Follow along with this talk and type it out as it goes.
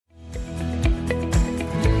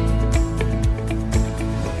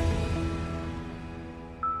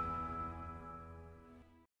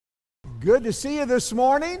Good to see you this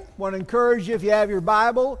morning. Want to encourage you, if you have your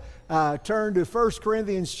Bible, turn to 1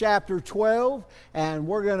 Corinthians chapter 12, and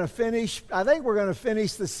we're going to finish, I think we're going to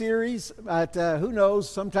finish the series, but who knows,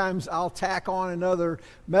 sometimes I'll tack on another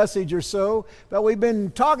message or so. But we've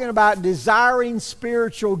been talking about desiring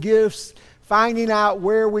spiritual gifts, finding out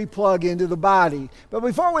where we plug into the body. But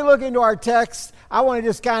before we look into our text, I want to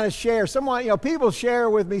just kind of share. People share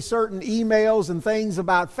with me certain emails and things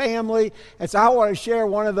about family, and so I want to share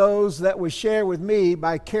one of those that was shared with me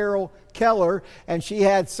by Carol Keller, and she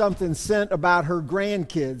had something sent about her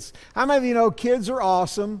grandkids. How many of you know kids are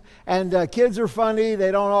awesome, and kids are funny.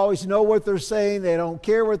 They don't always know what they're saying. They don't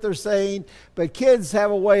care what they're saying, but kids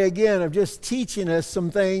have a way, again, of just teaching us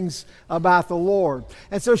some things about the Lord.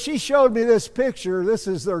 And so she showed me this picture. This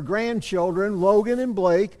is their grandchildren, Logan and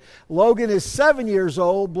Blake. Logan is 7 years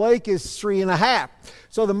old. Blake is 3.5.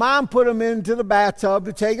 So the mom put him into the bathtub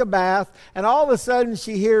to take a bath, and all of a sudden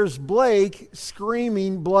she hears Blake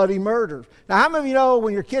screaming bloody murder. Now, how many of you know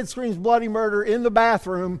when your kid screams bloody murder in the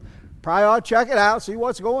bathroom, probably ought to check it out, see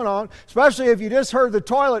what's going on, especially if you just heard the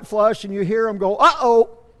toilet flush and you hear him go,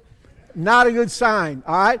 uh-oh, not a good sign,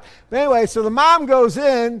 all right? But anyway, so the mom goes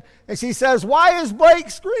in, and she says, "Why is Blake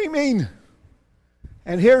screaming?"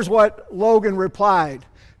 And here's what Logan replied,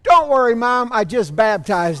 "Don't worry, Mom, I just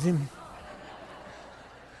baptized him."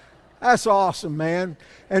 That's awesome, man.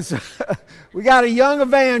 And so we got a young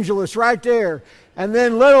evangelist right there. And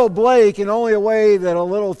then little Blake, in only a way that a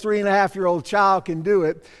little 3.5-year-old child can do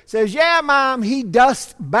it, says, "Yeah, Mom, he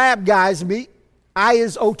dust baptized me. I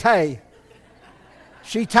is okay."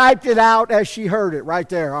 She typed it out as she heard it right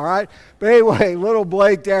there, all right? But anyway, little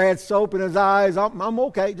Blake there had soap in his eyes. I'm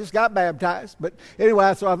okay, just got baptized. But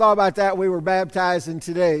anyway, so I thought about that. We were baptizing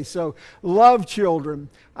today. So love children.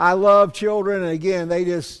 I love children, and again, they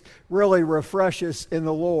just really refresh us in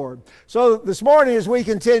the Lord. So this morning, as we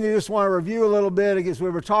continue, just want to review a little bit, because we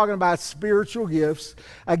were talking about spiritual gifts.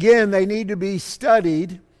 Again, they need to be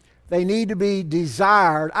studied. They need to be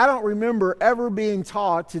desired. I don't remember ever being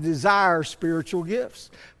taught to desire spiritual gifts,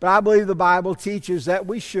 but I believe the Bible teaches that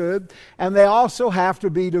we should, and they also have to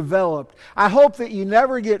be developed. I hope that you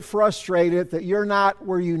never get frustrated that you're not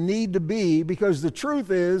where you need to be, because the truth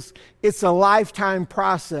is, it's a lifetime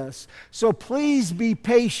process. So please be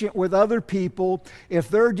patient with other people. If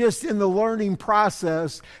they're just in the learning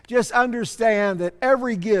process, just understand that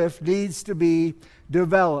every gift needs to be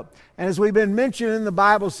developed. And as we've been mentioning, the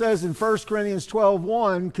Bible says in 1 Corinthians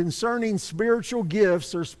 12:1, concerning spiritual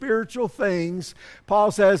gifts or spiritual things, Paul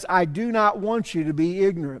says, "I do not want you to be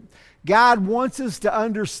ignorant." God wants us to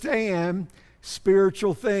understand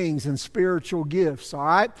spiritual things and spiritual gifts, all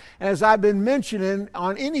right? And as I've been mentioning,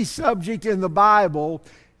 on any subject in the Bible,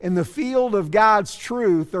 in the field of God's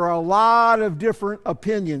truth, there are a lot of different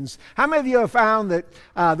opinions. How many of you have found that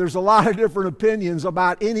there's a lot of different opinions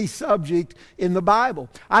about any subject in the Bible?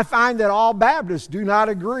 I find that all Baptists do not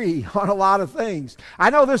agree on a lot of things. I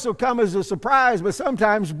know this will come as a surprise, but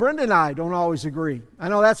sometimes Brenda and I don't always agree. I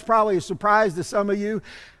know that's probably a surprise to some of you.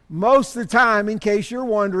 Most of the time, in case you're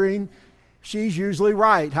wondering, she's usually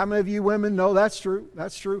right. How many of you women know that's true?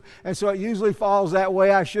 That's true. And so it usually falls that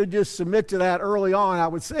way. I should just submit to that early on. I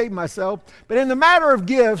would save myself. But in the matter of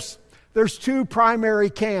gifts, there's two primary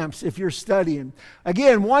camps if you're studying.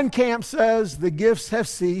 Again, one camp says the gifts have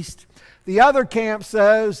ceased. The other camp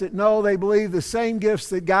says that no, they believe the same gifts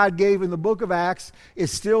that God gave in the book of Acts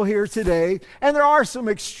is still here today. And there are some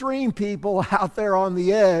extreme people out there on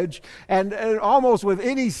the edge. And almost with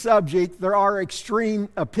any subject, there are extreme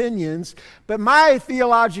opinions. But my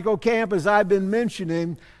theological camp, as I've been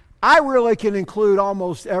mentioning, I really can include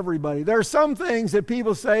almost everybody. There are some things that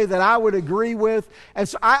people say that I would agree with. And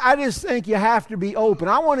so I just think you have to be open.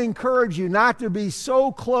 I want to encourage you not to be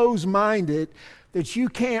so close-minded that you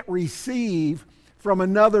can't receive from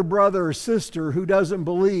another brother or sister who doesn't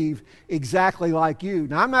believe exactly like you.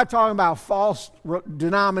 Now, I'm not talking about false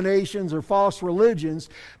denominations or false religions,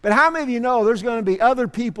 but how many of you know there's going to be other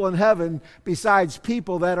people in heaven besides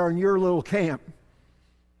people that are in your little camp?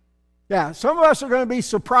 Yeah, some of us are going to be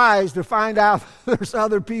surprised to find out there's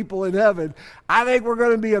other people in heaven. I think we're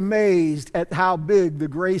going to be amazed at how big the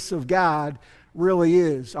grace of God really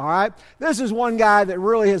is, all right? This is one guy that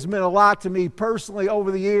really has meant a lot to me personally over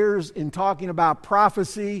the years in talking about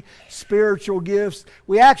prophecy, spiritual gifts.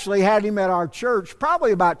 We actually had him at our church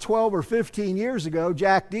probably about 12 or 15 years ago,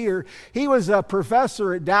 Jack Deere. He was a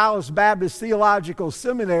professor at Dallas Baptist Theological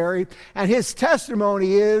Seminary, and his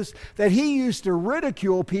testimony is that he used to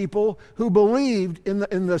ridicule people who believed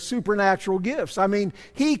in the supernatural gifts. I mean,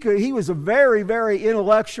 he was a very, very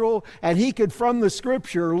intellectual, and he could, from the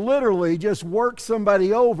Scripture, literally just work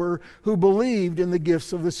somebody over who believed in the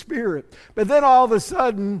gifts of the Spirit. But then all of a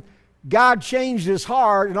sudden, God changed his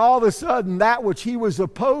heart, and all of a sudden, that which he was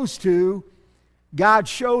opposed to, God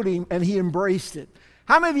showed him, and he embraced it.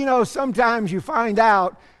 How many of you know sometimes you find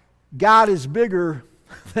out God is bigger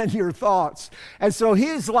than your thoughts? And so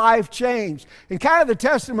his life changed. And kind of the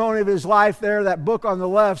testimony of his life there, that book on the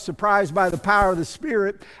left, Surprised by the Power of the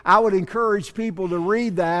Spirit, I would encourage people to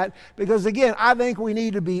read that, because again, I think we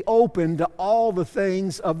need to be open to all the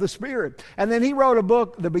things of the Spirit. And then he wrote a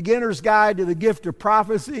book, The Beginner's Guide to the Gift of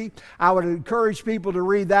Prophecy. I would encourage people to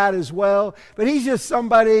read that as well. But he's just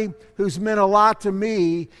somebody who's meant a lot to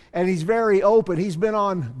me, and he's very open. He's been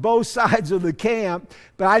on both sides of the camp,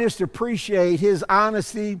 but I just appreciate his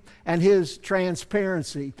honesty and his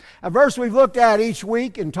transparency. A verse we've looked at each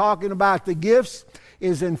week in talking about the gifts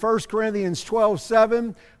is in 1 Corinthians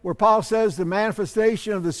 12:7, where Paul says the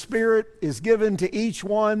manifestation of the Spirit is given to each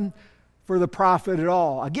one for the profit at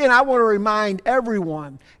all. Again, I want to remind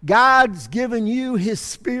everyone, God's given you his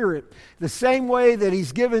Spirit the same way that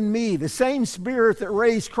he's given me. The same Spirit that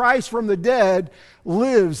raised Christ from the dead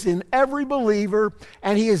lives in every believer,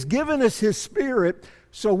 and he has given us his Spirit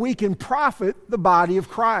so we can profit the body of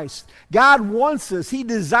Christ. God wants us. He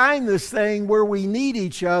designed this thing where we need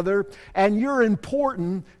each other, and you're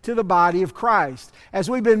important to the body of Christ. As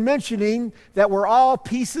we've been mentioning, that we're all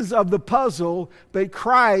pieces of the puzzle, but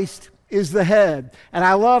Christ is the head. And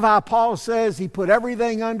I love how Paul says he put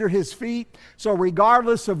everything under his feet. So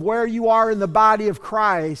regardless of where you are in the body of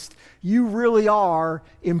Christ, you really are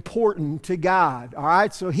important to God. All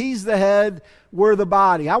right, so he's the head, we're the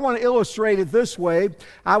body. I want to illustrate it this way.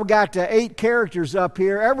 I've got 8 characters up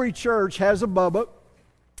here. Every church has a Bubba.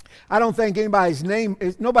 I don't think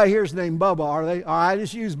nobody here is named Bubba, are they? All right, I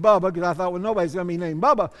just use Bubba because I thought, well, nobody's going to be named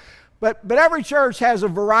Bubba. But every church has a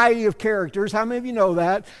variety of characters. How many of you know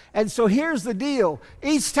that? And so here's the deal.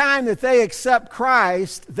 Each time that they accept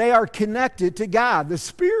Christ, they are connected to God. The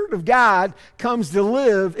Spirit of God comes to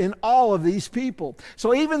live in all of these people.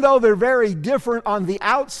 So even though they're very different on the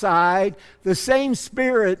outside, the same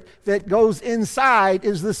Spirit that goes inside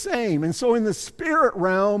is the same. And so in the spirit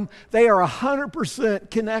realm, they are 100%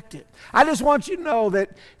 connected. I just want you to know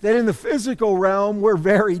that in the physical realm, we're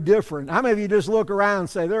very different. How many of you just look around and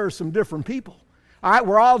say, there are some different people? All right,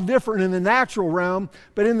 we're all different in the natural realm,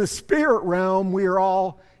 but in the spirit realm, we are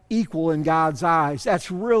all equal in God's eyes.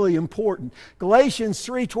 That's really important. Galatians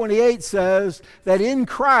 3:28 says that in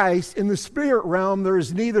Christ, in the spirit realm, there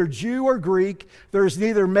is neither Jew or Greek, there is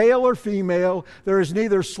neither male or female, there is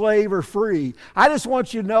neither slave or free. I just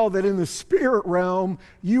want you to know that in the spirit realm,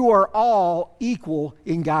 you are all equal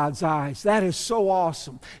in God's eyes. That is so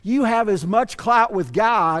awesome. You have as much clout with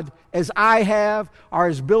God as I have, or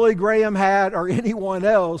as Billy Graham had, or anyone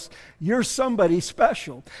else. You're somebody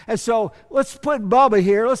special. And so let's put Bubba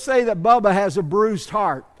here. Let's say that Bubba has a bruised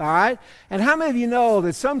heart, all right? And how many of you know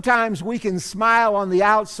that sometimes we can smile on the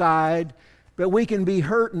outside, but we can be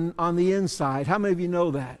hurting on the inside? How many of you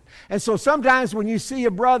know that? And so sometimes when you see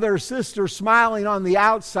a brother or sister smiling on the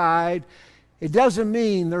outside, it doesn't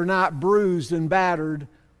mean they're not bruised and battered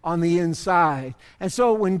on the inside. And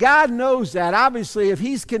so when God knows that, obviously if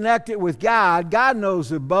he's connected with God, God knows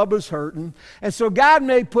that Bubba's hurting. And so God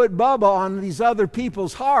may put Bubba on these other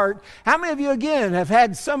people's heart. How many of you, again, have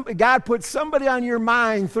had God put somebody on your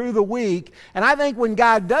mind through the week? And I think when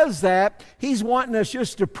God does that, he's wanting us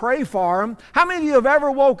just to pray for them. How many of you have ever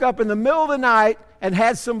woke up in the middle of the night and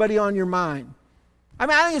had somebody on your mind? I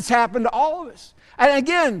mean, I think it's happened to all of us. And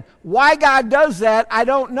again, why God does that, I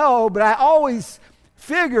don't know, but I always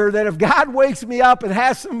figure that if God wakes me up and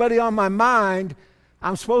has somebody on my mind,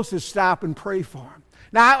 I'm supposed to stop and pray for them.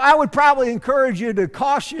 Now, I would probably encourage you to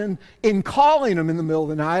caution in calling them in the middle of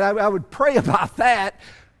the night. I would pray about that,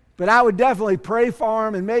 but I would definitely pray for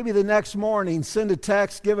them, and maybe the next morning send a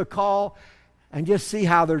text, give a call, and just see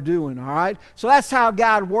how they're doing, all right? So that's how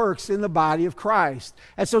God works in the body of Christ.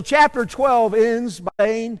 And so chapter 12 ends by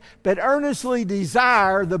saying, but earnestly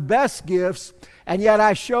desire the best gifts, and yet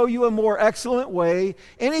I show you a more excellent way.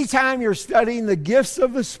 Anytime you're studying the gifts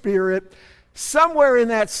of the Spirit, somewhere in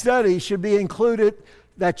that study should be included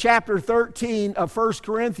that chapter 13 of 1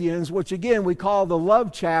 Corinthians, which again we call the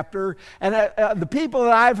love chapter. And the people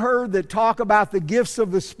that I've heard that talk about the gifts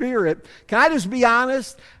of the Spirit, can I just be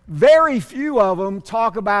honest? Very few of them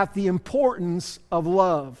talk about the importance of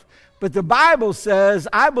love. But the Bible says,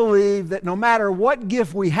 I believe that no matter what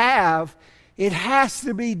gift we have, it has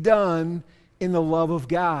to be done in the love of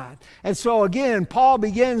God. And so again, Paul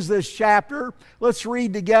begins this chapter. Let's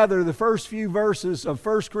read together the first few verses of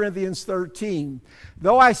 1 Corinthians 13.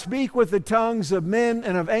 Though I speak with the tongues of men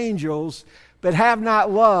and of angels, but have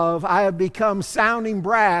not love, I have become sounding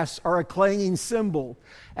brass or a clanging cymbal.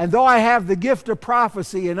 And though I have the gift of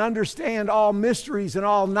prophecy and understand all mysteries and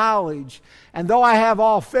all knowledge, and though I have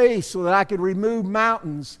all faith so that I could remove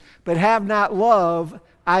mountains, but have not love,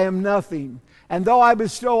 I am nothing. And though I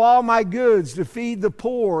bestow all my goods to feed the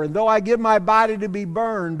poor, and though I give my body to be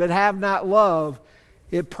burned, but have not love,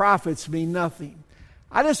 it profits me nothing.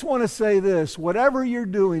 I just want to say this, whatever you're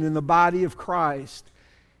doing in the body of Christ,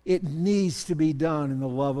 it needs to be done in the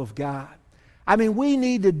love of God. I mean, we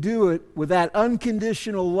need to do it with that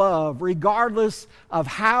unconditional love, regardless of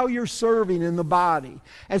how you're serving in the body.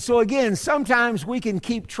 And so again, sometimes we can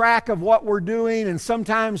keep track of what we're doing, and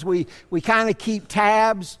sometimes we kind of keep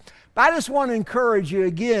tabs. But I just want to encourage you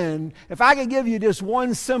again, if I could give you just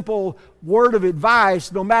one simple word of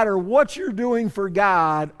advice, no matter what you're doing for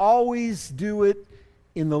God, always do it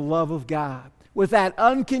in the love of God, with that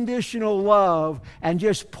unconditional love, and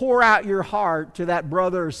just pour out your heart to that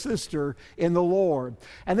brother or sister in the Lord.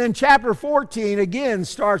 And then chapter 14 again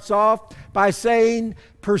starts off by saying,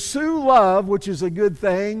 pursue love, which is a good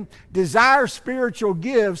thing, desire spiritual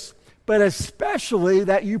gifts, but especially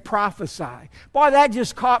that you prophesy. Boy, that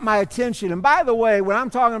just caught my attention. And by the way, when I'm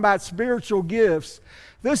talking about spiritual gifts,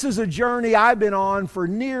 this is a journey I've been on for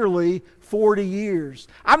nearly 40 years.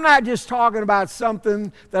 I'm not just talking about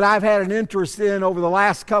something that I've had an interest in over the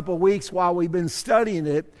last couple of weeks while we've been studying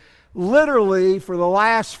it. Literally, for the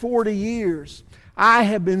last 40 years, I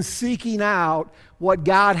have been seeking out what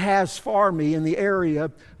God has for me in the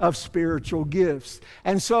area of spiritual gifts.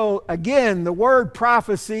 And so, again, the word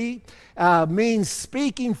prophecy means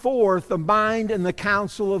speaking forth the mind and the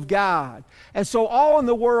counsel of God. And so all in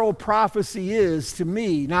the world prophecy is to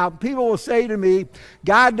me. Now, people will say to me,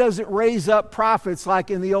 God doesn't raise up prophets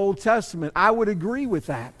like in the Old Testament. I would agree with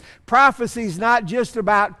that. Prophecy is not just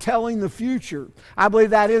about telling the future. I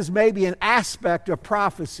believe that is maybe an aspect of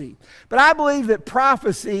prophecy. But I believe that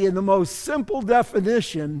prophecy, in the most simple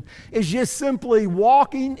definition, is just simply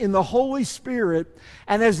walking in the Holy Spirit.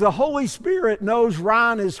 And as the Holy Spirit knows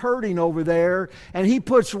Ron is hurting over there, and he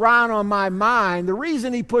puts Ron on my mind, the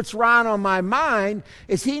reason he puts Ron on my mind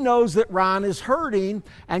is he knows that Ron is hurting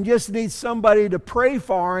and just needs somebody to pray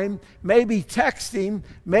for him, maybe text him,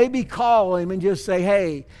 maybe call him and just say,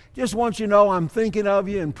 hey, just want you to know I'm thinking of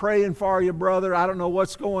you and praying for you, brother. I don't know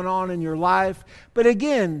what's going on in your life. But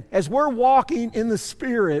again, as we're walking in the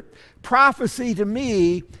Spirit, prophecy to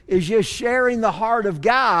me is just sharing the heart of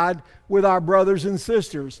God with our brothers and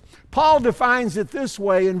sisters. Paul defines it this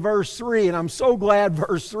way in verse 3, and I'm so glad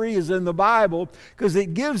verse 3 is in the Bible because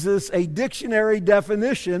it gives us a dictionary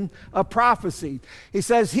definition of prophecy. He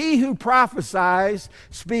says, he who prophesies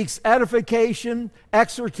speaks edification,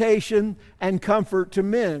 exhortation, and comfort to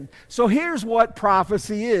men. So here's what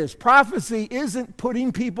prophecy is. Prophecy isn't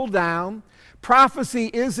putting people down. Prophecy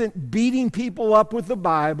isn't beating people up with the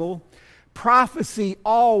Bible. Prophecy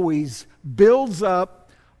always builds up,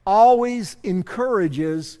 always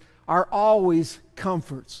encourages, or always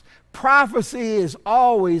comforts. Prophecy is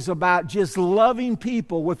always about just loving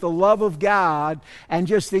people with the love of God and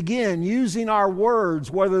just, again, using our words,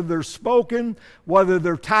 whether they're spoken, whether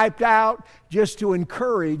they're typed out, just to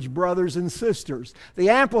encourage brothers and sisters. The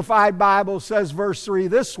Amplified Bible says verse 3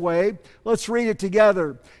 this way. Let's read it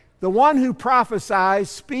together. The one who prophesies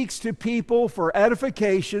speaks to people for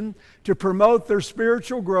edification, to promote their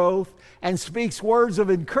spiritual growth, and speaks words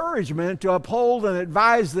of encouragement to uphold and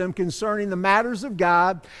advise them concerning the matters of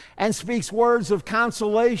God, and speaks words of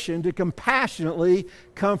consolation to compassionately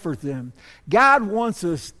comfort them. God wants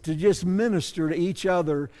us to just minister to each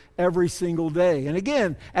other every single day. And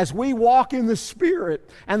again, as we walk in the Spirit,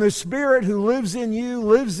 and the Spirit who lives in you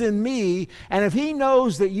lives in me, and if He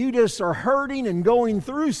knows that you just are hurting and going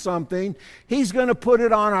through something, He's going to put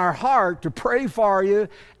it on our heart to pray for you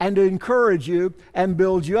and to encourage you and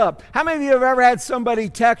build you up. How many of you have ever had somebody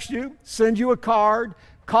text you, send you a card,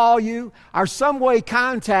 call you, or some way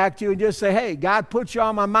contact you and just say, hey, God put you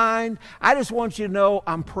on my mind. I just want you to know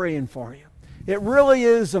I'm praying for you. It really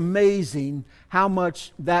is amazing how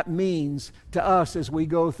much that means to us as we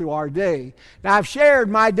go through our day. Now, I've shared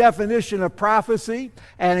my definition of prophecy,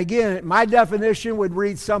 and again, my definition would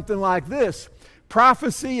read something like this.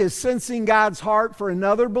 Prophecy is sensing God's heart for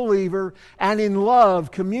another believer and in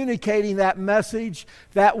love communicating that message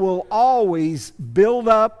that will always build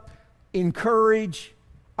up, encourage,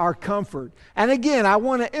 or comfort. And again, I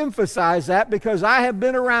want to emphasize that because I have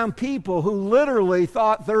been around people who literally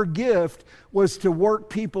thought their gift was to work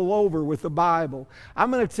people over with the Bible.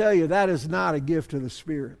 I'm going to tell you that is not a gift of the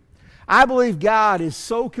Spirit. I believe God is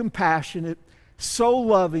so compassionate, so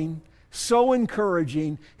loving, so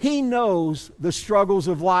encouraging. He knows the struggles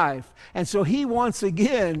of life. And so he wants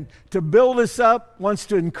again to build us up, wants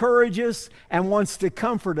to encourage us, and wants to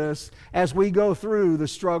comfort us as we go through the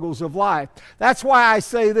struggles of life. That's why I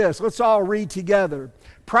say this. Let's all read together.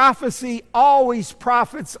 Prophecy always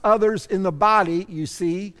profits others in the body, you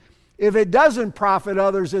see. If it doesn't profit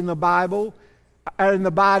others in the body,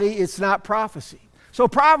 it's not prophecy. So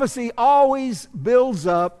prophecy always builds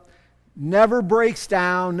up, never breaks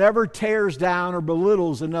down, never tears down or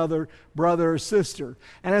belittles another brother or sister.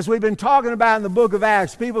 And as we've been talking about in the book of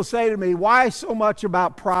Acts, people say to me, why so much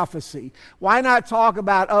about prophecy? Why not talk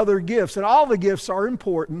about other gifts? And all the gifts are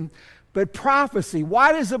important, but prophecy,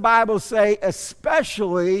 why does the Bible say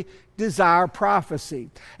especially desire prophecy?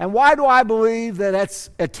 And why do I believe that that's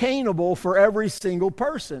attainable for every single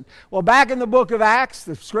person? Well, back in the book of Acts,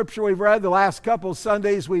 the scripture we've read the last couple of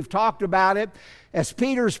Sundays, we've talked about it. As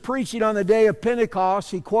Peter's preaching on the day of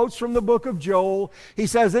Pentecost, he quotes from the book of Joel. He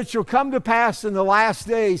says, "It shall come to pass in the last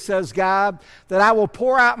days, says God, that I will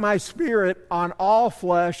pour out my Spirit on all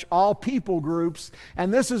flesh, all people groups,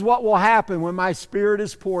 and this is what will happen when my Spirit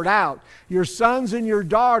is poured out. Your sons and your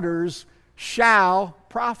daughters shall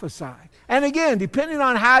prophesy." And again, depending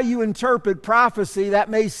on how you interpret prophecy, that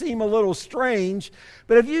may seem a little strange,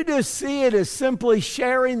 but if you just see it as simply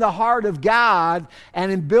sharing the heart of God and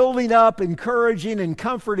in building up, encouraging, and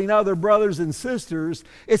comforting other brothers and sisters,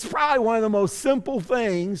 it's probably one of the most simple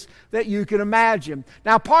things that you can imagine.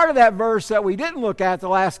 Now, part of that verse that we didn't look at the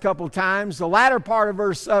last couple of times, the latter part of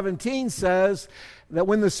verse 17 says, that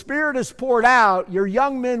when the Spirit is poured out, your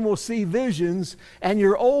young men will see visions and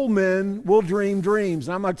your old men will dream dreams.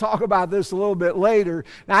 And I'm going to talk about this a little bit later.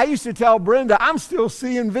 Now, I used to tell Brenda, I'm still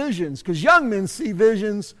seeing visions because young men see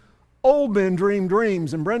visions, old men dream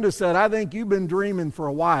dreams. And Brenda said, I think you've been dreaming for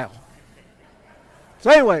a while.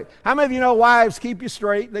 So anyway, how many of you know wives keep you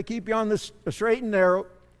straight? They keep you on the straight and narrow.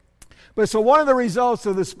 But so one of the results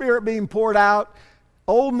of the Spirit being poured out,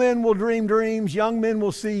 old men will dream dreams, young men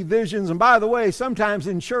will see visions. And by the way, sometimes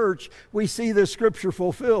in church, we see this scripture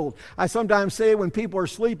fulfilled. I sometimes say when people are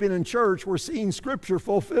sleeping in church, we're seeing scripture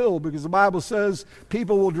fulfilled because the Bible says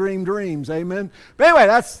people will dream dreams. Amen? But anyway,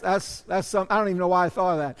 that's something. I don't even know why I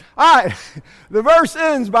thought of that. All right. The verse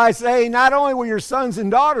ends by saying, not only will your sons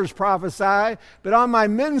and daughters prophesy, but on my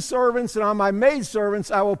men servants and on my maid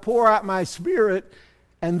servants I will pour out my Spirit,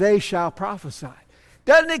 and they shall prophesy.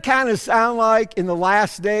 Doesn't it kind of sound like in the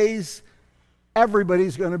last days,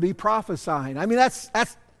 everybody's going to be prophesying? I mean, that's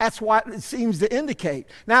what it seems to indicate.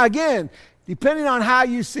 Now again, depending on how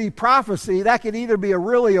you see prophecy, that could either be a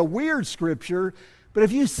weird scripture, but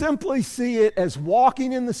if you simply see it as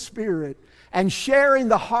walking in the Spirit and sharing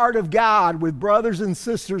the heart of God with brothers and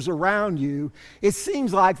sisters around you, it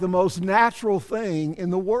seems like the most natural thing in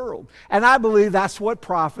the world. And I believe that's what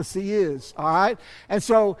prophecy is, all right? And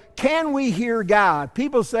so, can we hear God?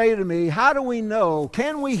 People say to me, how do we know?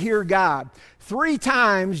 Can we hear God? 3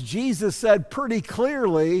 times Jesus said pretty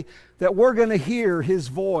clearly that we're going to hear His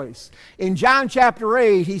voice. In John chapter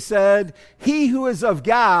 8, He said, he who is of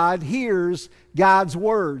God hears God's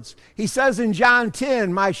words. He says in John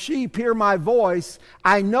 10, my sheep hear my voice,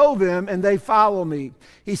 I know them and they follow me.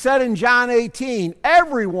 He said in John 18,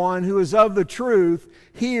 everyone who is of the truth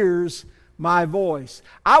hears my voice.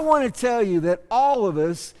 I want to tell you that all of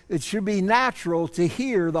us, it should be natural to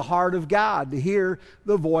hear the heart of God, to hear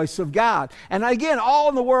the voice of God. And again, all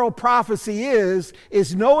in the world prophecy is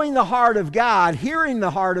knowing the heart of God, hearing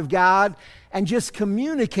the heart of God, and just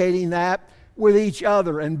communicating that with each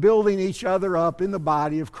other and building each other up in the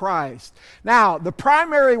body of Christ. Now, the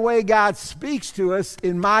primary way God speaks to us,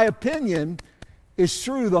 in my opinion, is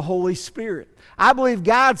through the Holy Spirit. I believe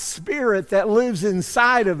God's Spirit that lives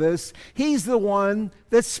inside of us, He's the one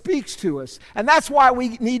that speaks to us. And that's why we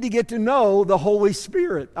need to get to know the Holy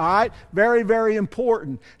Spirit, all right? Very, very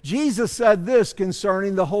important. Jesus said this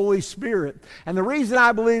concerning the Holy Spirit. And the reason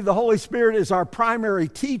I believe the Holy Spirit is our primary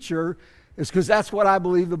teacher is because that's what I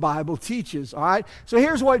believe the Bible teaches, all right? So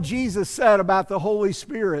here's what Jesus said about the Holy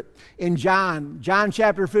Spirit in John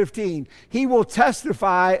chapter 15. He will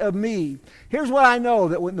testify of me. Here's what I know,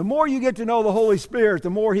 that the more you get to know the Holy Spirit, the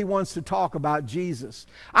more He wants to talk about Jesus.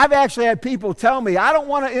 I've actually had people tell me, I don't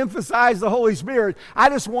want to emphasize the Holy Spirit, I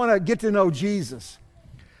just want to get to know Jesus.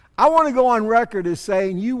 I want to go on record as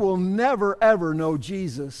saying you will never, ever know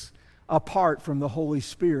Jesus apart from the Holy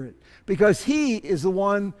Spirit, because He is the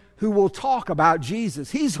one who will talk about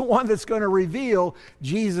Jesus. He's the one that's going to reveal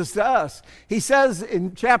Jesus to us. He says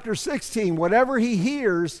in chapter 16, whatever He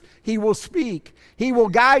hears, He will speak. He will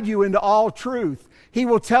guide you into all truth. He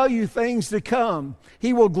will tell you things to come.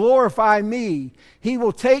 He will glorify me. He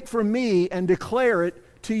will take from me and declare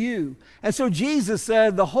it to you. And so Jesus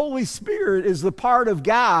said the Holy Spirit is the part of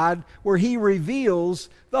God where He reveals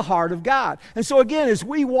the heart of God. And so again, as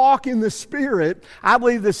we walk in the Spirit, I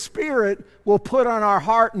believe the Spirit will put on our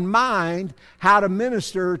heart and mind how to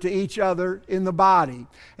minister to each other in the body.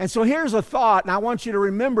 And so here's a thought, and I want you to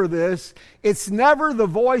remember this. It's never the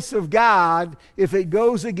voice of God if it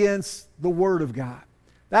goes against the Word of God.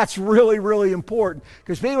 That's really, really important.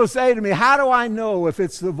 Because people say to me, how do I know if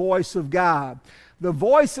it's the voice of God? The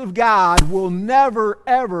voice of God will never,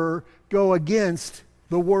 ever go against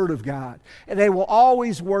the Word of God. And they will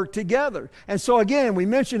always work together. And so again, we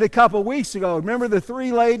mentioned a couple weeks ago, remember the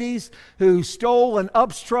three ladies who stole an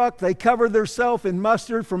Upstruck? They covered themselves in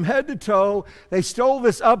mustard from head to toe. They stole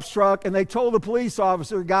this Upstruck and they told the police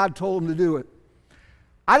officer God told them to do it.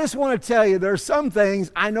 I just want to tell you, there are some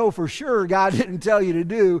things I know for sure God didn't tell you to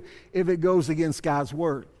do if it goes against God's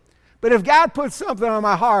Word. But if God puts something on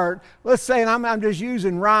my heart, let's say, and I'm just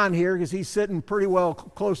using Ron here because he's sitting pretty well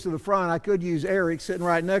close to the front. I could use Eric sitting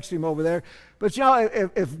right next to him over there. But you know,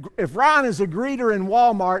 if Ron is a greeter in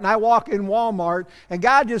Walmart and I walk in Walmart and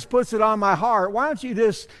God just puts it on my heart, why don't you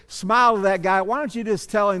just smile to that guy? Why don't you just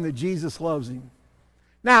tell him that Jesus loves him?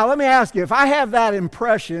 Now, let me ask you, if I have that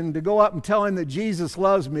impression to go up and tell him that Jesus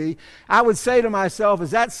loves me, I would say to myself,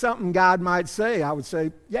 is that something God might say? I would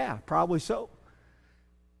say, yeah, probably so.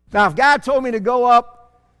 Now, if God told me to go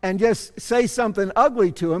up and just say something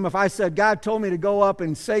ugly to him, if I said God told me to go up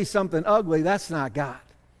and say something ugly, that's not God.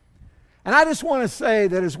 And I just want to say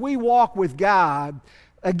that as we walk with God,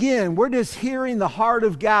 again, we're just hearing the heart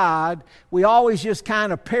of God. We always just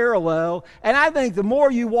kind of parallel. And I think the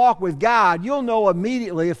more you walk with God, you'll know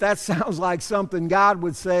immediately if that sounds like something God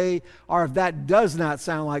would say or if that does not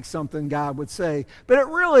sound like something God would say. But it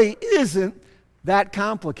really isn't that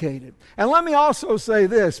complicated. And let me also say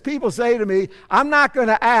this. People say to me, I'm not going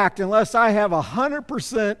to act unless I have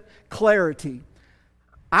 100% clarity.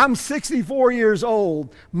 I'm 64 years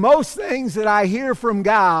old. Most things that I hear from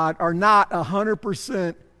God are not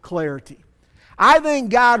 100% clarity. I think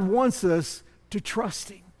God wants us to trust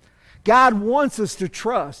Him. God wants us to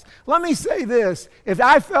trust. Let me say this. If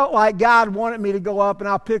I felt like God wanted me to go up, and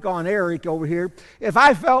I'll pick on Eric over here. If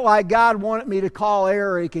I felt like God wanted me to call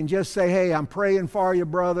Eric and just say, hey, I'm praying for you,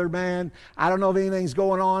 brother, man. I don't know if anything's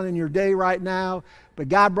going on in your day right now, but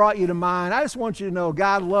God brought you to mind. I just want you to know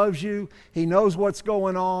God loves you. He knows what's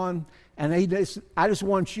going on. And I just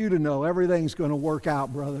want you to know everything's going to work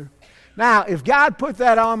out, brother. Now, if God put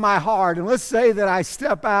that on my heart, and let's say that I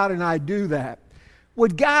step out and I do that,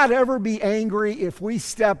 would God ever be angry if we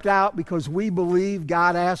stepped out because we believe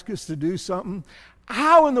God asked us to do something?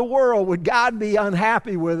 How in the world would God be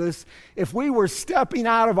unhappy with us if we were stepping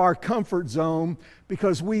out of our comfort zone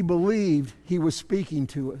because we believed He was speaking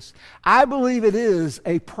to us? I believe it is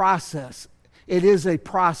a process. It is a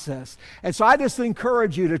process. And so I just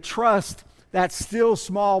encourage you to trust that still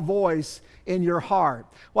small voice in your heart.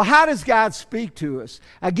 Well, how does God speak to us?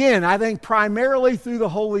 Again, I think primarily through the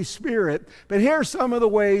Holy Spirit, but here's some of the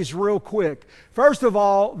ways real quick. First of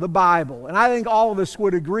all, the Bible. And I think all of us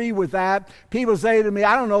would agree with that. People say to me,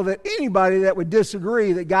 I don't know that anybody that would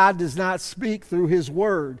disagree that God does not speak through His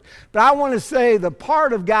Word. But I want to say the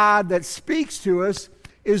part of God that speaks to us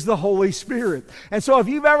is the Holy Spirit. And so if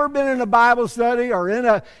you've ever been in a Bible study or in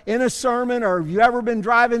a sermon, or if you've ever been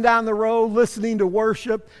driving down the road listening to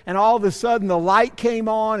worship and all of a sudden the light came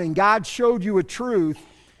on and God showed you a truth,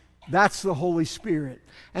 that's the Holy Spirit.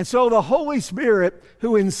 And so the Holy Spirit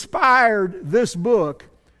who inspired this book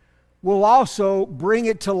will also bring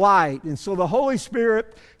it to light. And so the Holy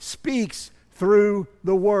Spirit speaks through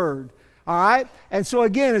the Word. All right? And so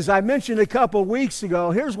again, as I mentioned a couple weeks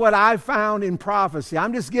ago, here's what I found in prophecy.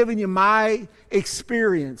 I'm just giving you my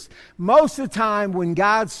experience. Most of the time when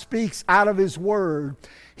God speaks out of His Word,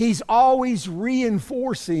 He's always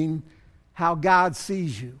reinforcing how God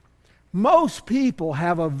sees you. Most people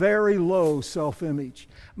have a very low self-image.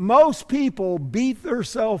 Most people beat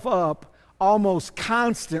themselves up almost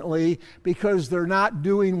constantly because they're not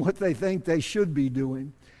doing what they think they should be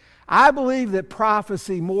doing. I believe that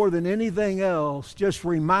prophecy, more than anything else, just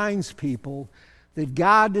reminds people that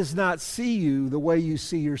God does not see you the way you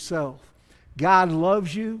see yourself. God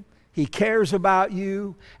loves you. He cares about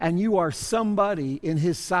you, and you are somebody in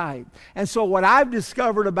His sight. And so what I've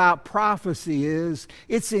discovered about prophecy is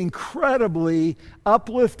it's incredibly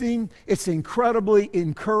uplifting, it's incredibly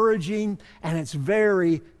encouraging, and it's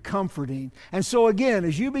very comforting. And so again,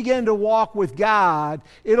 as you begin to walk with God,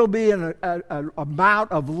 it'll be an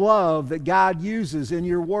amount of love that God uses in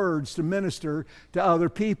your words to minister to other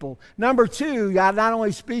people. Number two, God not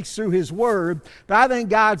only speaks through His Word, but I think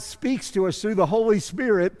God speaks to us through the Holy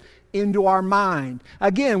Spirit into our mind.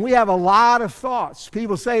 Again, we have a lot of thoughts.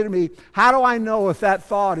 People say to me, how do I know if that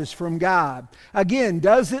thought is from God? Again,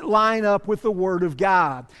 does it line up with the Word of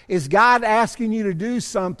God? Is God asking you to do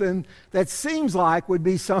something that seems like would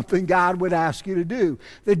be something God would ask you to do?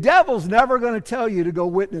 The devil's never going to tell you to go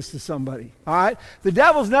witness to somebody, all right? The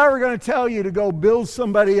devil's never going to tell you to go build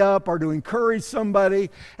somebody up or to encourage somebody.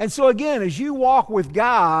 And so again, as you walk with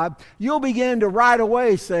God, you'll begin to right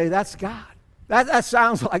away say, that's God. That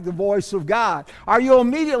sounds like the voice of God. Or you'll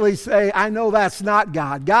immediately say, I know that's not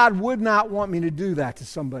God. God would not want me to do that to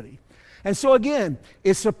somebody. And so again,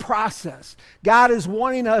 it's a process. God is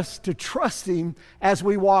wanting us to trust Him as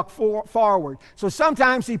we walk forward. So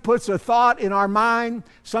sometimes He puts a thought in our mind,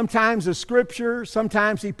 sometimes a scripture,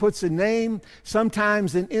 sometimes He puts a name,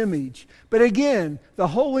 sometimes an image. But again, the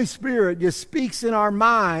Holy Spirit just speaks in our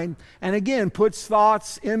mind and again puts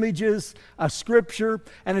thoughts, images, a scripture.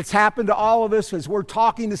 And it's happened to all of us as we're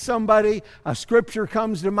talking to somebody, a scripture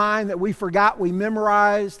comes to mind that we forgot we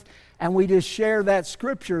memorized. And we just share that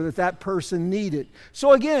scripture that person needed.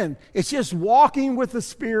 So again, it's just walking with the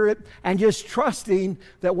Spirit and just trusting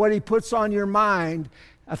that what He puts on your mind.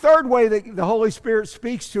 A third way that the Holy Spirit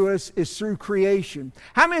speaks to us is through creation.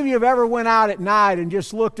 How many of you have ever went out at night and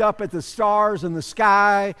just looked up at the stars and the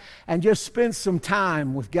sky and just spent some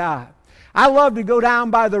time with God? I love to go down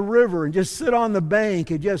by the river and just sit on the bank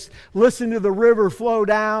and just listen to the river flow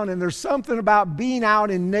down. And there's something about being out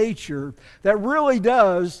in nature that really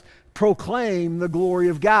does proclaim the glory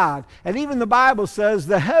of God. And even the Bible says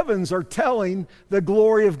the heavens are telling the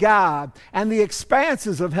glory of God, and the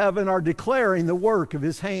expanses of heaven are declaring the work of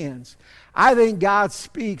His hands. I think God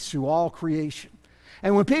speaks through all creation.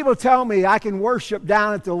 And when people tell me I can worship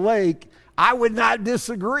down at the lake, I would not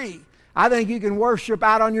disagree. I think you can worship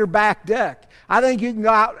out on your back deck. I think you can go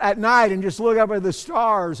out at night and just look up at the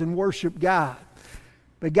stars and worship God.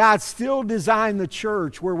 But God still designed the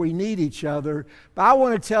church where we need each other. But I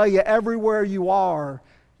want to tell you, everywhere you are,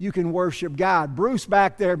 you can worship God. Bruce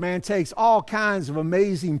back there, man, takes all kinds of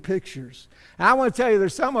amazing pictures. And I want to tell you,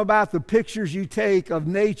 there's something about the pictures you take of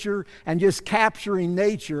nature and just capturing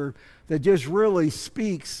nature that just really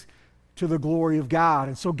speaks to the glory of God.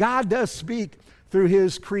 And so God does speak through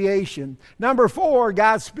His creation. Number 4,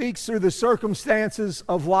 God speaks through the circumstances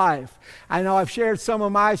of life. I know I've shared some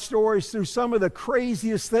of my stories through some of the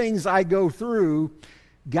craziest things I go through.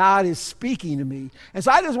 God is speaking to me. And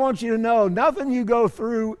so I just want you to know, nothing you go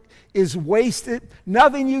through is wasted.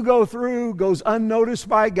 Nothing you go through goes unnoticed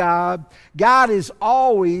by God. God is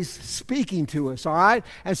always speaking to us, all right?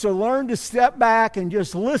 And so learn to step back and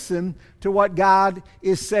just listen to what God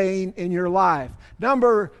is saying in your life.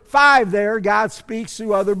 Number 5 there, God speaks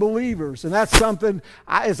through other believers. And that's something,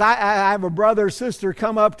 I have a brother or sister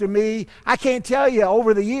come up to me. I can't tell you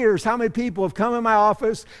over the years how many people have come in my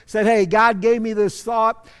office, said, hey, God gave me this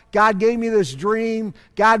thought. God gave me this dream.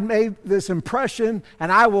 God made this impression,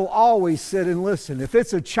 and I will always sit and listen. If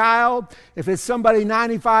it's a child, if it's somebody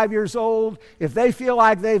 95 years old, if they feel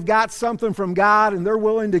like they've got something from God and they're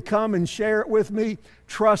willing to come and share it with me,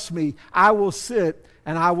 trust me, I will sit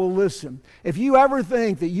and I will listen. If you ever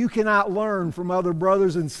think that you cannot learn from other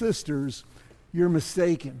brothers and sisters, you're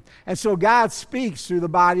mistaken. And so God speaks through the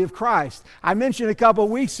body of Christ. I mentioned a couple of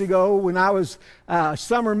weeks ago when I was a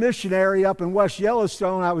summer missionary up in West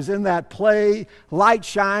Yellowstone, I was in that play, Light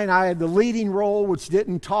Shine. I had the leading role, which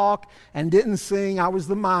didn't talk and didn't sing. I was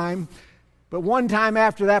the mime. But one time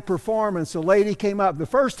after that performance, a lady came up. The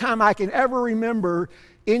first time I can ever remember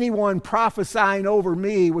anyone prophesying over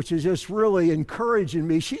me, which is just really encouraging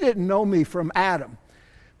me. She didn't know me from Adam.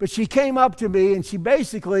 But she came up to me and she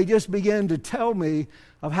basically just began to tell me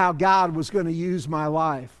of how God was going to use my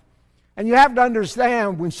life. And you have to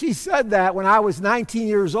understand, when she said that, when I was 19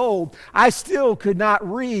 years old, I still could not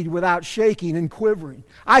read without shaking and quivering.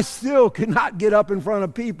 I still could not get up in front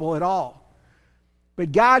of people at all.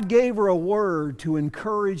 But God gave her a word to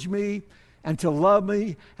encourage me and to love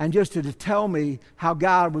me and just to tell me how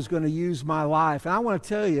God was going to use my life. And I want to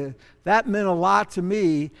tell you, that meant a lot to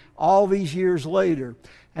me all these years later.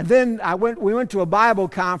 And then we went to a Bible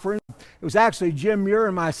conference. It was actually Jim Muir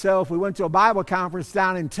and myself. We went to a Bible conference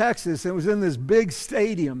down in Texas. It was in this big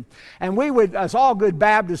stadium. And we would, as all good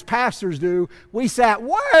Baptist pastors do, we sat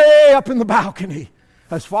way up in the balcony,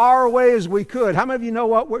 as far away as we could. How many of you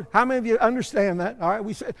know how many of you understand that? All right,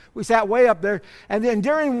 we sat way up there. And then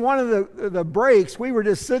during one of the breaks, we were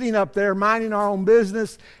just sitting up there minding our own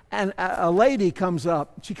business, and a lady comes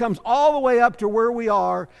up. She comes all the way up to where we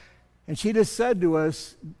are, and she just said to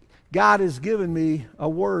us, God has given me a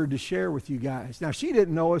word to share with you guys. Now, she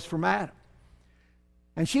didn't know us from Adam.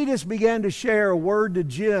 And she just began to share a word to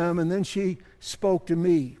Jim, and then she spoke to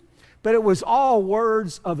me. But it was all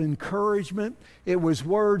words of encouragement. It was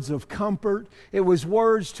words of comfort. It was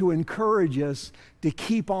words to encourage us to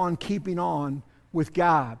keep on keeping on with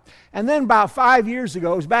God. And then about 5 years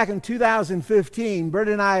ago, it was back in 2015, Britt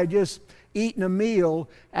and I had just eaten a meal,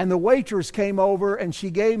 and the waitress came over and she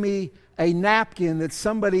gave me a napkin that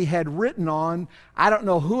somebody had written on. I don't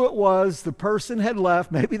know who it was. The person had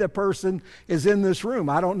left. Maybe the person is in this room.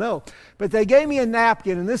 I don't know. But they gave me a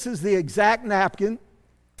napkin, and this is the exact napkin.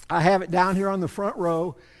 I have it down here on the front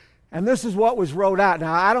row. And this is what was wrote out.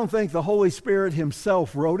 Now, I don't think the Holy Spirit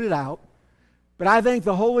himself wrote it out, but I think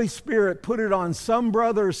the Holy Spirit put it on some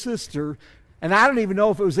brother or sister, and I don't even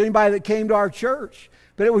know if it was anybody that came to our church.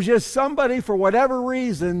 But it was just somebody, for whatever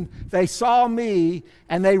reason, they saw me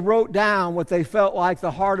and they wrote down what they felt like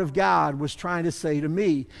the heart of God was trying to say to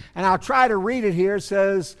me. And I'll try to read it here. It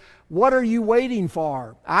says, "What are you waiting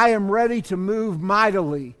for? I am ready to move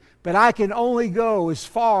mightily, but I can only go as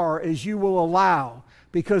far as you will allow,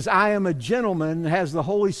 because I am a gentleman," has the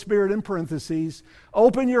Holy Spirit in parentheses.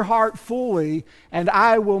 "Open your heart fully, and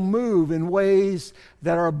I will move in ways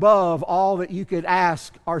that are above all that you could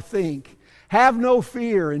ask or think. Have no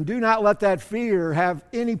fear, and do not let that fear have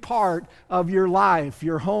any part of your life,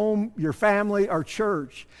 your home, your family, or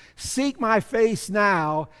church. Seek my face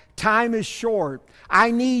now. Time is short.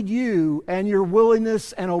 I need you and your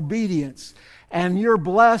willingness and obedience, and you're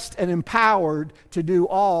blessed and empowered to do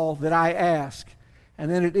all that I ask."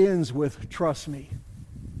 And then it ends with, "Trust me."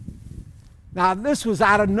 Now, this was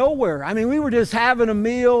out of nowhere. I mean, we were just having a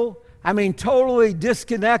meal. I mean, totally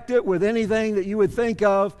disconnected with anything that you would think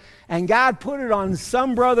of. And God put it on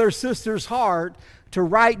some brother or sister's heart to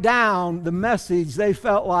write down the message they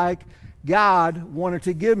felt like God wanted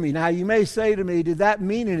to give me. Now, you may say to me, did that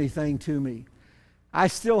mean anything to me? I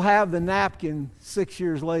still have the napkin 6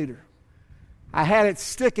 years later. I had it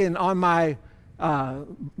sticking on my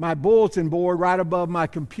bulletin board right above my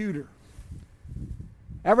computer.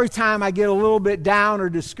 Every time I get a little bit down or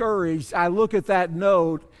discouraged, I look at that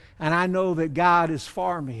note and I know that God is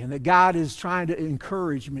for me and that God is trying to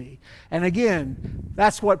encourage me. And again,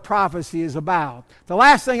 that's what prophecy is about. The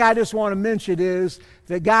last thing I just want to mention is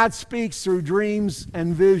that God speaks through dreams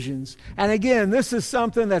and visions. And again, this is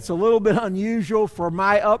something that's a little bit unusual for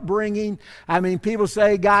my upbringing. I mean, people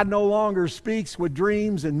say God no longer speaks with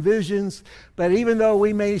dreams and visions, but even though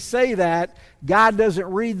we may say that, God doesn't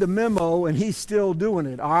read the memo and he's still doing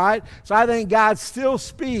it, all right? So I think God still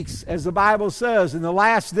speaks, as the Bible says, in the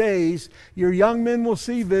last days, your young men will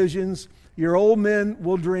see visions, your old men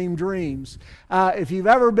will dream dreams. If you've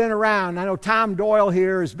ever been around, I know Tom Doyle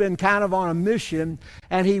here has been kind of on a mission,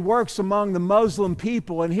 and he works among the Muslim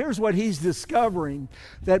people, and here's what he's discovering,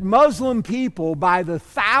 that Muslim people by the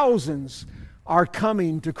thousands are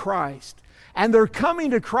coming to Christ. And they're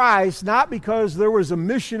coming to Christ not because there was a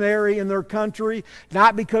missionary in their country,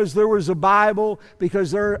 not because there was a Bible,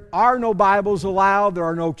 because there are no Bibles allowed, there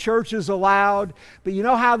are no churches allowed. But you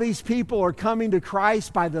know how these people are coming to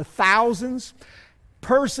Christ by the thousands?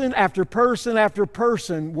 Person after person after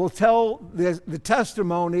person will tell the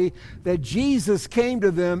testimony that Jesus came to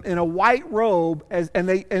them in a white robe in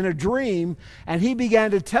a dream, and he began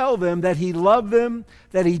to tell them that he loved them,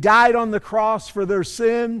 that he died on the cross for their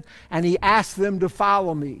sin, and he asked them to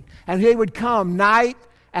follow me. And they would come night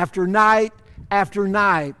after night after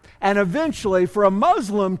night. And eventually, for a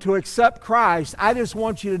Muslim to accept Christ, I just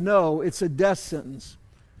want you to know it's a death sentence.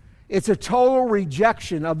 It's a total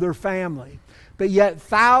rejection of their family. But yet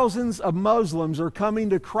thousands of Muslims are coming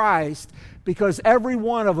to Christ because every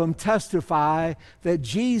one of them testify that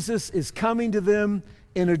Jesus is coming to them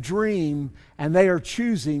in a dream, and they are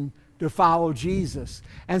choosing to follow Jesus.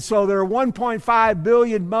 And so there are 1.5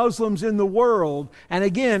 billion Muslims in the world. And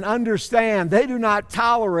again, understand, they do not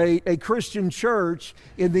tolerate a Christian church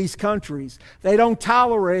in these countries. They don't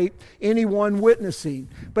tolerate anyone witnessing.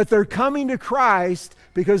 But they're coming to Christ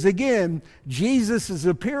because, again, Jesus is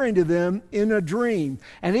appearing to them in a dream.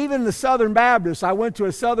 And even the Southern Baptists, I went to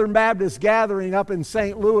a Southern Baptist gathering up in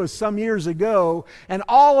St. Louis some years ago, and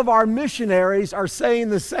all of our missionaries are saying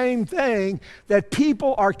the same thing, that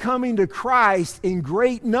people are coming to Christ in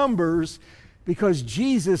great numbers because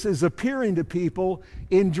Jesus is appearing to people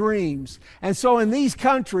in dreams. And so in these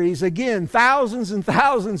countries, again, thousands and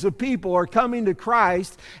thousands of people are coming to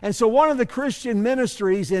Christ. And so one of the Christian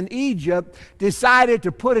ministries in Egypt decided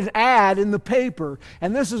to put an ad in the paper.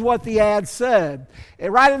 And this is what the ad said.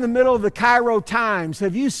 Right in the middle of the Cairo Times,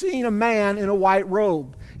 have you seen a man in a white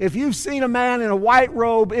robe? If you've seen a man in a white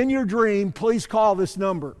robe in your dream, please call this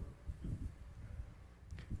number.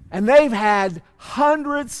 And they've had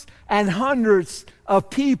hundreds and hundreds of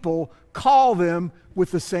people call them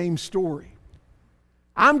with the same story.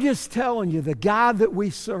 I'm just telling you, the God that we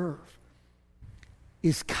serve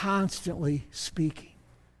is constantly speaking.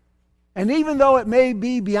 And even though it may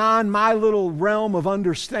be beyond my little realm of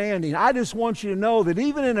understanding, I just want you to know that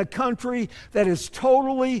even in a country that is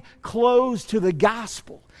totally closed to the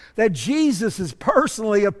gospel, that Jesus is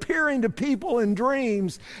personally appearing to people in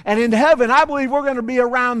dreams. And in heaven, I believe we're going to be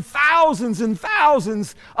around thousands and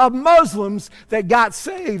thousands of Muslims that got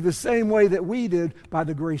saved the same way that we did by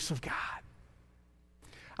the grace of God.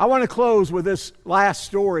 I want to close with this last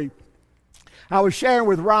story. I was sharing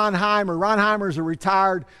with Ron Heimer. Ron Heimer is a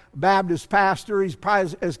retired Baptist pastor. He's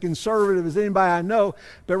probably as conservative as anybody I know.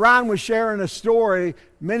 But Ron was sharing a story.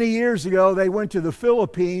 Many years ago, they went to the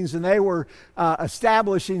Philippines and they were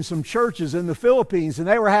establishing some churches in the Philippines, and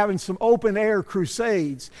they were having some open-air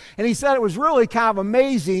crusades. And he said it was really kind of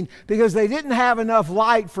amazing because they didn't have enough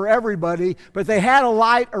light for everybody, but they had a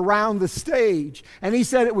light around the stage. And he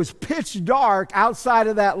said it was pitch dark outside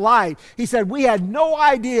of that light. He said we had no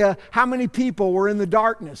idea how many people were in the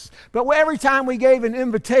darkness. But every time we gave an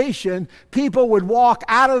invitation, people would walk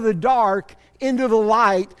out of the dark into the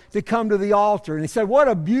light to come to the altar. And he said, what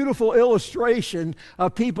a beautiful illustration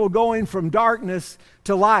of people going from darkness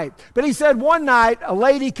to light. But he said one night a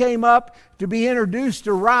lady came up to be introduced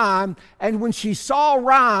to Ron, and when she saw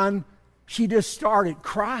Ron, she just started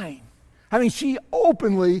crying. I mean, she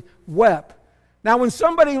openly wept. Now, when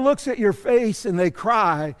somebody looks at your face and they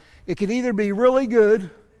cry, it can either be really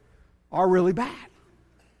good or really bad.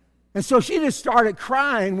 And so she just started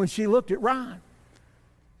crying when she looked at Ron.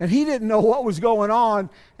 And he didn't know what was going on.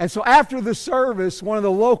 And so after the service, one of the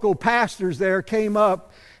local pastors there came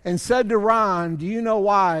up and said to Ron, do you know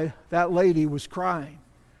why that lady was crying?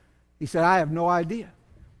 He said, I have no idea.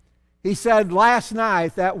 He said, last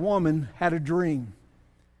night that woman had a dream.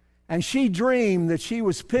 And she dreamed that she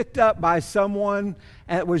was picked up by someone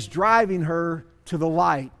that was driving her to the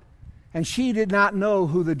light. And she did not know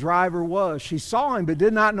who the driver was. She saw him but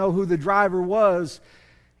did not know who the driver was.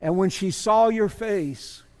 And when she saw your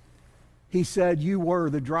face, he said you were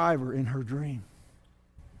the driver in her dream.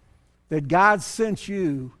 That God sent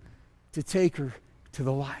you to take her to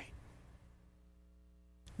the light.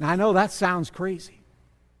 Now I know that sounds crazy,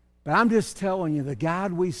 but I'm just telling you the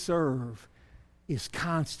God we serve is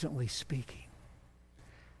constantly speaking.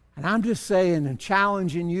 And I'm just saying and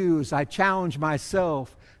challenging you as I challenge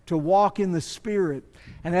myself to walk in the Spirit,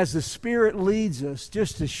 and as the Spirit leads us,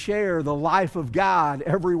 just to share the life of God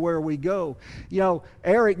everywhere we go. You know,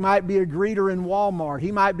 Eric might be a greeter in Walmart.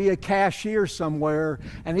 He might be a cashier somewhere,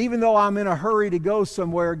 and even though I'm in a hurry to go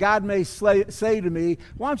somewhere, God may say to me,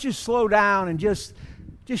 why don't you slow down and just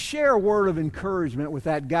share a word of encouragement with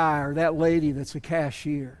that guy or that lady that's a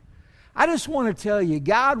cashier. I just want to tell you,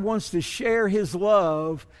 God wants to share His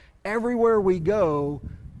love everywhere we go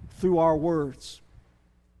through our words.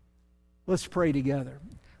 Let's pray together.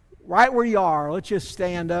 Right where you are, let's just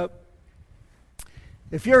stand up.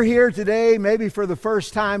 If you're here today, maybe for the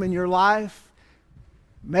first time in your life,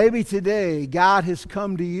 maybe today God has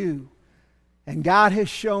come to you and God has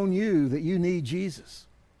shown you that you need Jesus.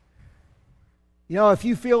 You know, if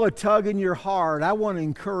you feel a tug in your heart, I want to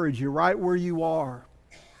encourage you right where you are,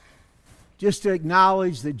 just to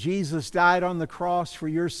acknowledge that Jesus died on the cross for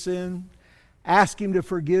your sin. Ask Him to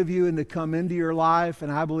forgive you and to come into your life,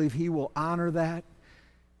 and I believe He will honor that.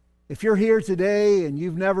 If you're here today and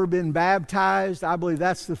you've never been baptized, I believe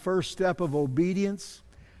that's the first step of obedience.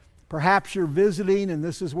 Perhaps you're visiting and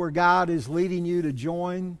this is where God is leading you to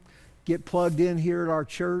join, get plugged in here at our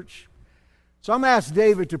church. So I'm going to ask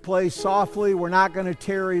David to play softly. We're not going to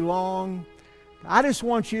tarry long. I just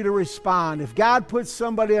want you to respond. If God puts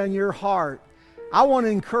somebody on your heart, I want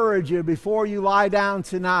to encourage you before you lie down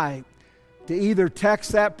tonight to either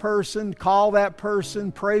text that person, call that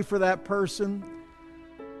person, pray for that person.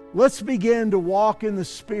 Let's begin to walk in the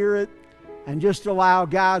Spirit and just allow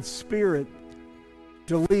God's Spirit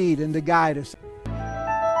to lead and to guide us.